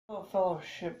Hello, fellow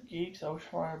ship geeks,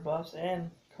 oceanliner buffs, and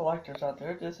collectors out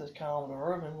there. This is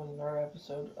Commodore Urban with another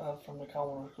episode from the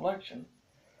Commodore Collection.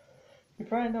 You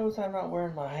probably noticed I'm not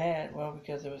wearing my hat, well,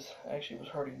 because it was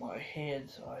hurting my head,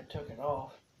 so I took it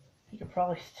off. You can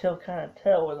probably still kind of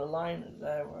tell where the line is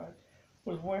at where I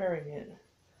was wearing it.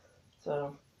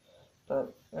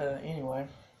 Anyway,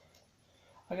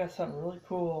 I got something really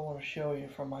cool I want to show you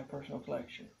from my personal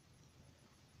collection.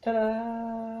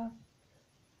 Ta-da!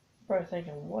 Probably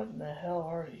thinking, what in the hell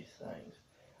are these things?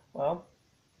 Well,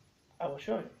 I will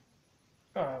show you.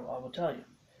 Or I will tell you.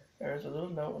 There's a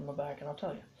little note on the back, and I'll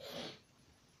tell you.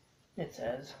 It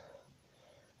says,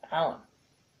 Alan,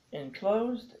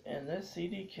 enclosed in this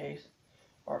CD case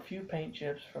are a few paint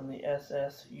chips from the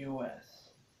SS-US.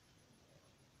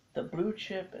 The blue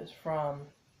chip is from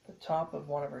the top of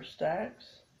one of her stacks.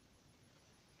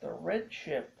 The red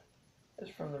chip is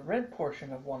from the red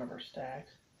portion of one of her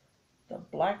stacks. The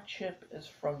black chip is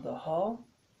from the hull,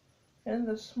 and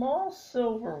the small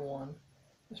silver one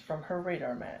is from her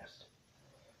radar mast.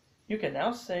 You can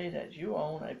now say that you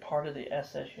own a part of the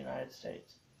SS United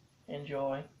States.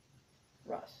 Enjoy,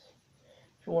 Russ.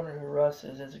 If you're wondering who Russ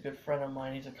is, it's a good friend of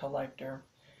mine. He's a collector,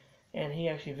 and he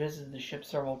actually visited the ship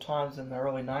several times in the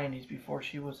early 90s before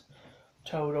she was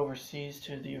towed overseas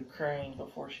to the Ukraine,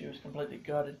 before she was completely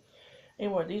gutted.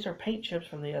 Anyway, these are paint chips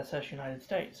from the SS United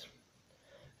States.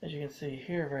 As you can see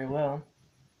here very well,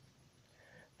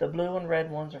 the blue and red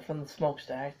ones are from the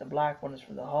smokestack, the black one is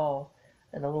from the hull,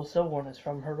 and the little silver one is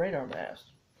from her radar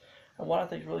mast. And what I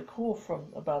think is really cool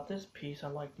about this piece,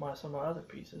 unlike some of my other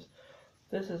pieces,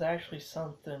 this is actually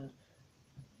something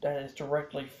that is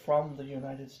directly from the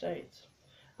United States.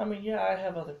 I mean, yeah, I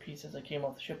have other pieces that came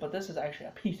off the ship, but this is actually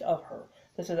a piece of her.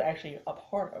 This is actually a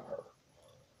part of her.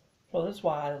 So this is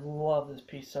why I love this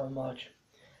piece so much.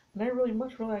 And there really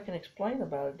much I can explain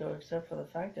about it, though, except for the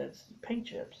fact that it's paint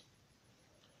chips.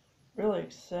 Really,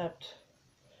 except,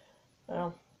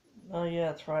 well, oh yeah,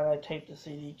 that's right, I taped the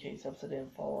CD case up so it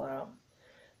didn't fall out.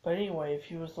 But anyway, if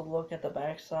you was to look at the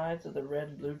back sides of the red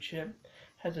and blue chip, it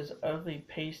has this ugly,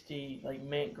 pasty, like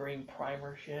mint green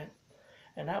primer shit.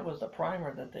 And that was the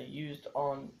primer that they used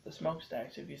on the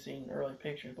smokestacks. If you've seen early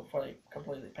pictures before they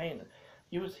completely painted,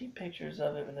 you would see pictures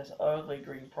of it in this ugly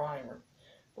green primer.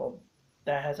 Well,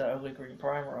 that has an ugly green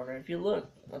primer on it. If you look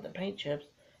at the paint chips,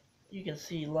 you can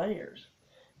see layers.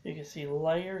 You can see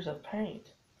layers of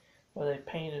paint where they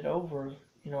painted over,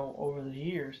 over the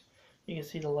years. You can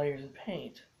see the layers of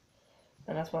paint.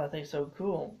 And that's what I think is so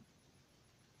cool.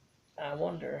 I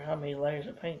wonder how many layers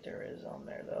of paint there is on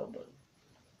there, though.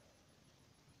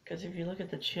 Because if you look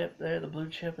at the chip there, the blue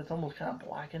chip, it's almost kind of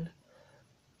blackened.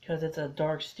 Because it's a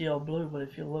dark steel blue, but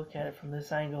if you look at it from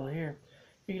this angle here,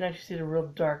 you can actually see the real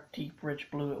dark, deep, rich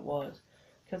blue it was.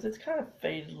 Because it's kind of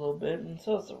faded a little bit, and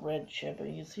so is the red chip, and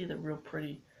you can see the real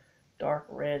pretty dark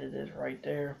red it is right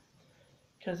there.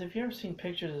 Because if you've ever seen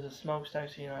pictures of the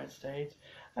smokestacks of the United States,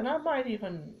 and I might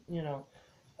even,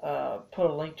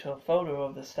 put a link to a photo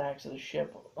of the stacks of the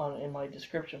ship in my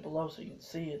description below so you can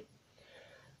see it.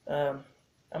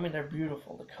 I mean, they're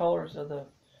beautiful. The colors of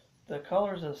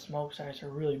the smokestacks are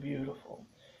really beautiful.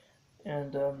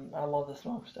 And I love the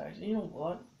smokestacks. You know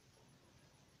what?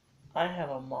 I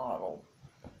have a model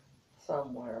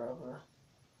somewhere over.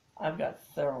 I've got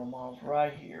several models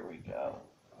right here. We go.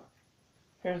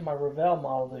 Here's my Revell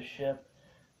model of this ship.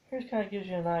 Here's kind of gives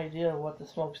you an idea of what the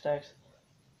smokestacks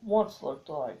once looked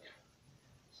like.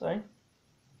 See?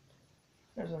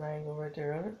 There's an angle right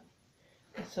there of it.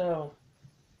 And so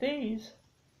these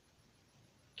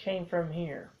came from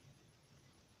here.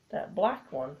 That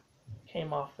black one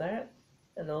came off that,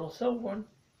 and the little silver one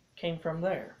came from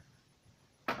there.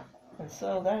 And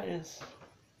so that is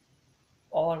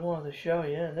all I wanted to show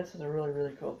you, and this is a really,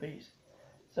 really cool piece.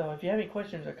 So if you have any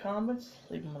questions or comments,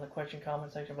 leave them in the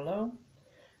comment section below.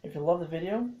 If you love the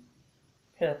video,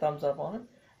 hit a thumbs up on it.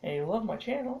 And if you love my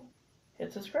channel,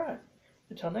 hit subscribe.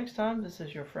 Until next time, this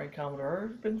is your friend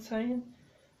Commodore Urban saying,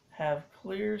 have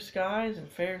clear skies and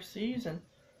fair seas and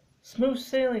smooth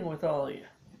sailing with all of you.